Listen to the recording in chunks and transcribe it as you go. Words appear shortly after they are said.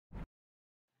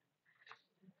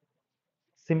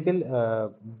Simple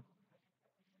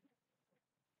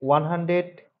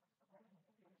 100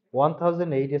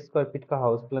 1008 square feet का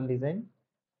house plan design.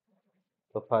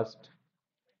 तो first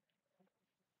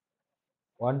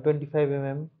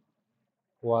 125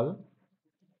 wall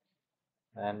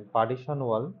and partition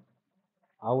wall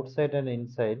outside and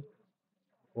inside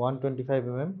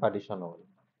 125 partition wall।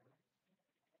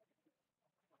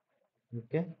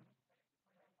 Okay,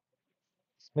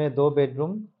 इसमें 2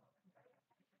 bedroom,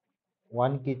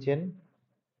 1 kitchen,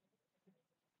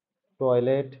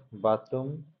 toilet,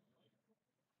 bathroom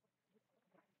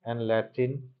and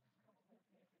latrine.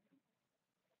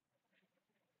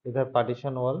 इधर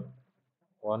partition wall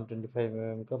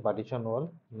 125 का partition wall.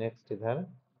 Next इधर,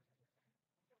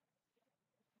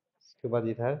 इसके बाद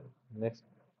इधर next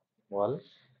wall,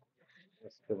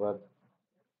 इसके बाद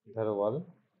इधर वॉल,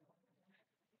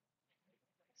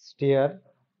 स्टेयर,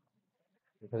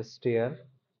 इधर स्टेयर।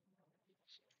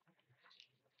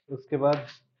 उसके बाद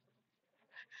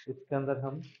इसके अंदर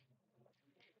हम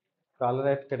कलर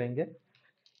ऐड करेंगे,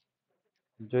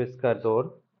 जो इसका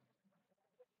डोर,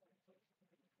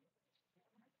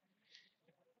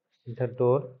 इधर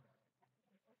डोर,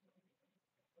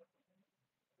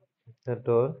 इधर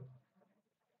डोर,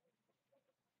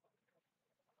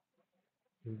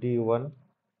 D1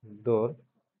 डोर,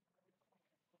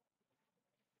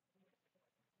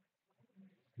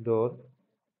 डोर।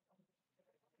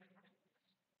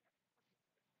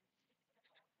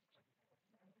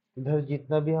 इधर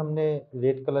जितना भी हमने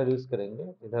रेड कलर यूज करेंगे,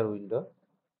 इधर विंडो।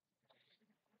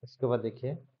 उसके बाद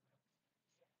देखिए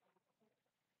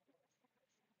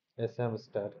ऐसे हम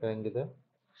स्टार्ट करेंगे। इधर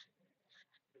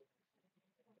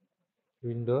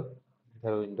विंडो,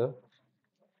 इधर विंडो,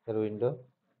 इधर विंडो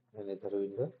एंड इधर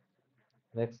विंडो।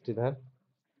 नेक्स्ट इधर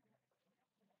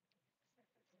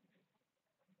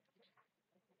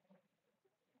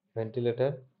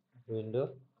वेंटिलेटर, विंडो,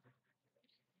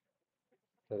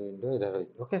 इधर विंडो, इधर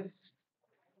विंडो। ओके,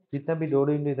 जितना भी डोर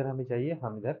विंडो इधर हमें चाहिए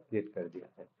हम इधर क्रिएट कर दिया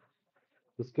है।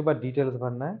 उसके बाद डिटेल्स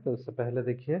भरना है। तो उससे पहले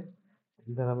देखिए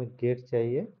इधर हमें गेट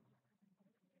चाहिए,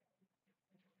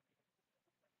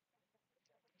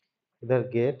 इधर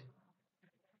गेट,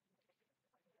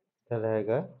 इधर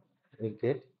रहेगा एक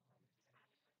गेट।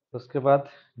 उसके बाद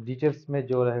डिटेल्स में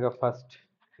जो रहेगा first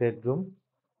bedroom,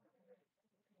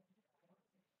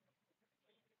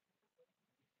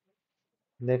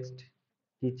 next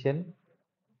kitchen,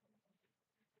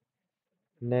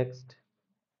 next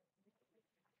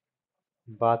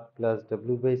bath plus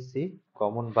W/C,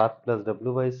 common bath plus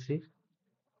W/C,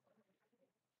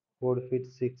 4 feet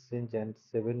 6 inch and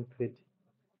 7 feet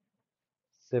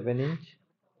 7 inch,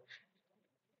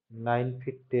 9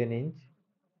 feet 10 inch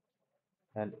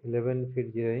and 11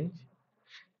 feet 0 inch,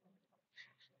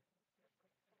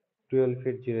 12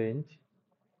 feet 0 inch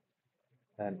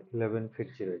and 11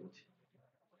 feet 0 inch।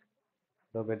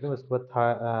 तो बेडरूम, उसके बाद था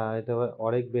এটা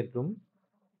और एक bedroom,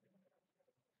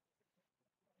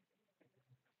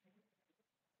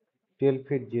 12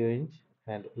 feet 0 inch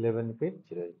and 11 feet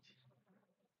 0 inch।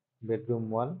 Bedroom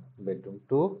 1, bedroom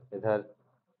 2, इधर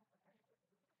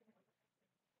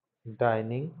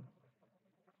dining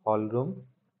hall room,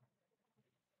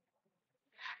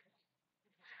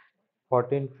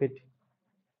 14 feet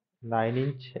 9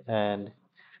 inch and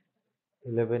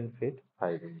 11 feet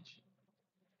 5 inch।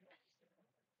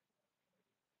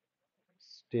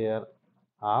 Stair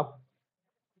up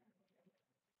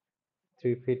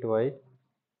 3 feet wide,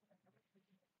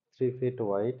 3 feet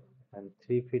wide and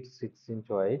 3 feet 6 inch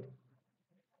wide,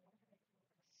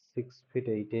 6 feet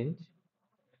 8 inch।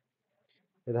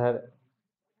 इधर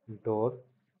door,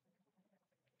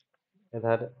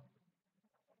 इधर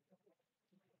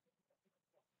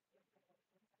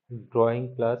drawing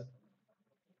plus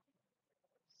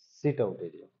seat out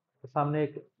area. तो सामने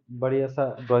एक बढ़िया सा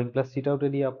drawing plus seat out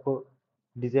area आपको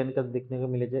design का देखने को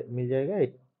मिल जाएगा।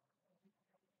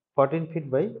 14 feet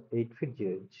by 8 feet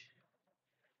 0 inch.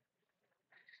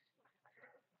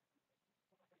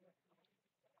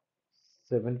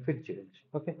 7 feet 0 inch.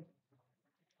 Okay,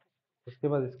 उसके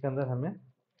बाद इसके अंदर हमें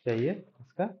चाहिए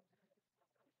इसका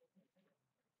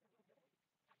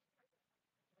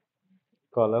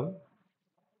कॉलम,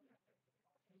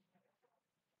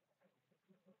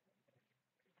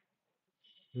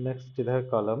 नेक्स्ट इधर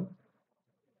कॉलम,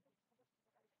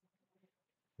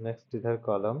 नेक्स्ट इधर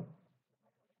कॉलम,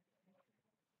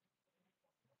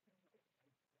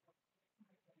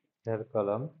 इधर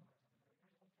कॉलम।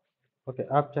 ओके,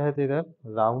 आप चाहे तो इधर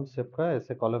राउंड शेप का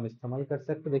ऐसे कॉलम इस्तेमाल कर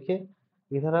सकते। देखिए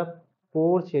इधर आप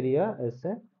पोर्च एरिया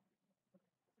ऐसे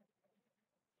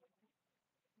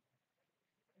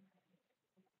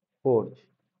पोर्च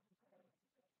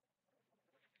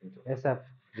ऐसा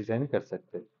डिजाइन कर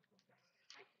सकते हैं।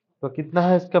 तो कितना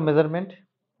है इसका measurement?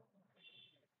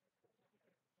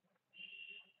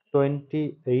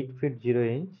 28 feet 0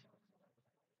 inch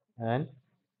and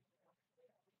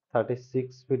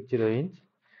 36 feet 0 inch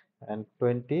and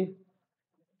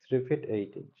 23 feet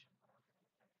 8 inch.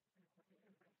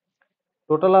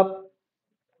 Total आप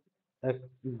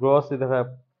ग्रॉस इधर आप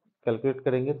कैलकुलेट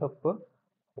करेंगे तो आपको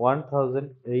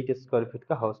 1008 स्क्वायर फीट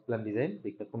का हाउस प्लान डिजाइन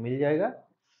देखने को मिल जाएगा।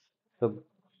 तो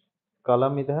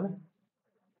कॉलम इधर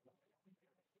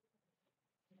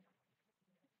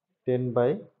 10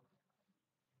 बाई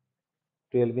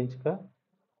 12 इंच का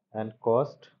and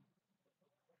cost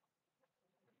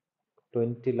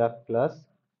 20 lakh plus.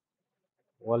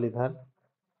 Wall इधर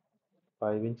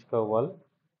 5 इंच का वॉल।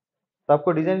 तो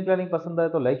आपको डिजाइन प्लानिंग पसंद आए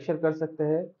तो लाइक शेयर कर सकते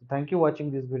हैं। Thank you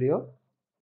watching this video.